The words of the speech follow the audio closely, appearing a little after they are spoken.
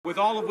with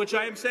all of which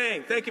I am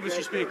saying. Thank you,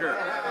 Mr. Speaker.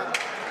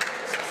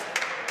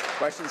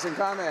 Questions and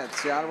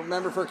comments. The honourable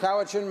member for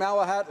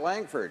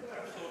Cowichan-Malahat-Langford.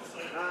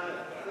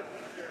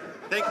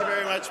 Thank you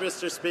very much,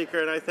 Mr.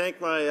 Speaker, and I thank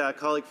my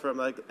colleague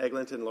from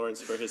Eglinton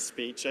Lawrence for his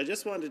speech. I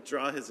just wanted to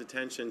draw his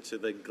attention to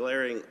the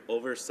glaring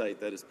oversight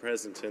that is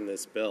present in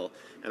this bill,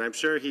 and I'm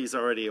sure he's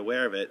already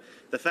aware of it.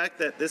 The fact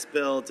that this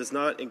bill does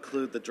not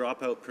include the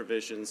dropout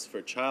provisions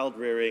for child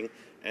rearing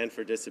and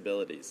for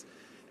disabilities.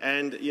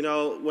 And, you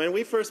know, when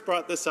we first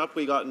brought this up,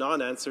 we got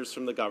non-answers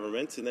from the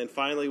government, and then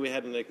finally we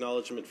had an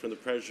acknowledgement from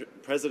the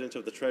President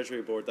of the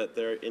Treasury Board that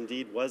there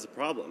indeed was a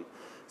problem.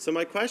 So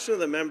my question to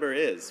the member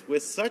is,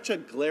 with such a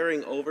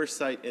glaring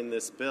oversight in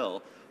this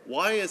bill,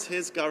 why is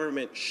his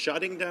government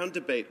shutting down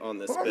debate on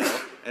this bill,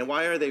 and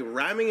why are they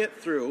ramming it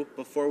through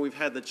before we've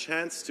had the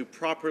chance to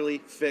properly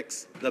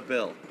fix the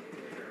bill?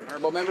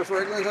 Honourable member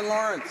for Eglinton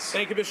Lawrence.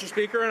 Thank you, Mr.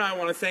 Speaker, and I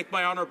want to thank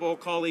my honourable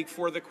colleague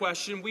for the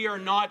question. We are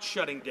not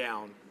shutting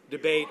down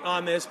debate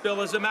on this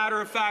bill. As a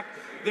matter of fact,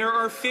 there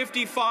are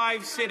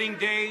 55 sitting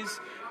days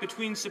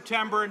between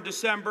September and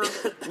December.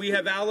 We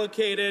have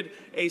allocated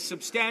a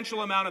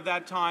substantial amount of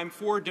that time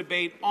for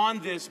debate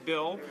on this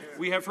bill.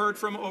 We have heard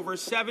from over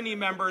 70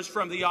 members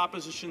from the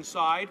opposition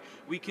side.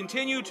 We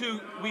continue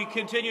to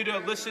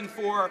listen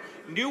for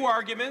new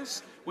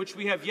arguments, which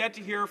we have yet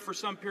to hear for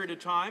some period of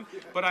time.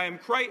 But I'm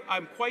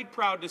quite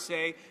proud to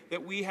say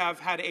that we have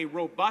had a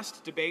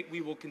robust debate. We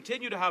will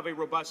continue to have a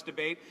robust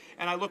debate,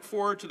 and I look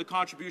forward to the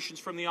contributions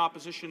from the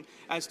opposition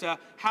as to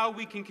how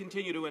we can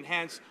continue to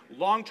enhance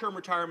long-term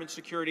retirement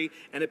security,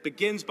 and it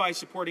begins by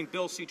supporting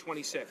Bill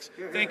C-26.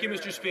 Thank you,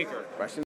 Mr. Speaker.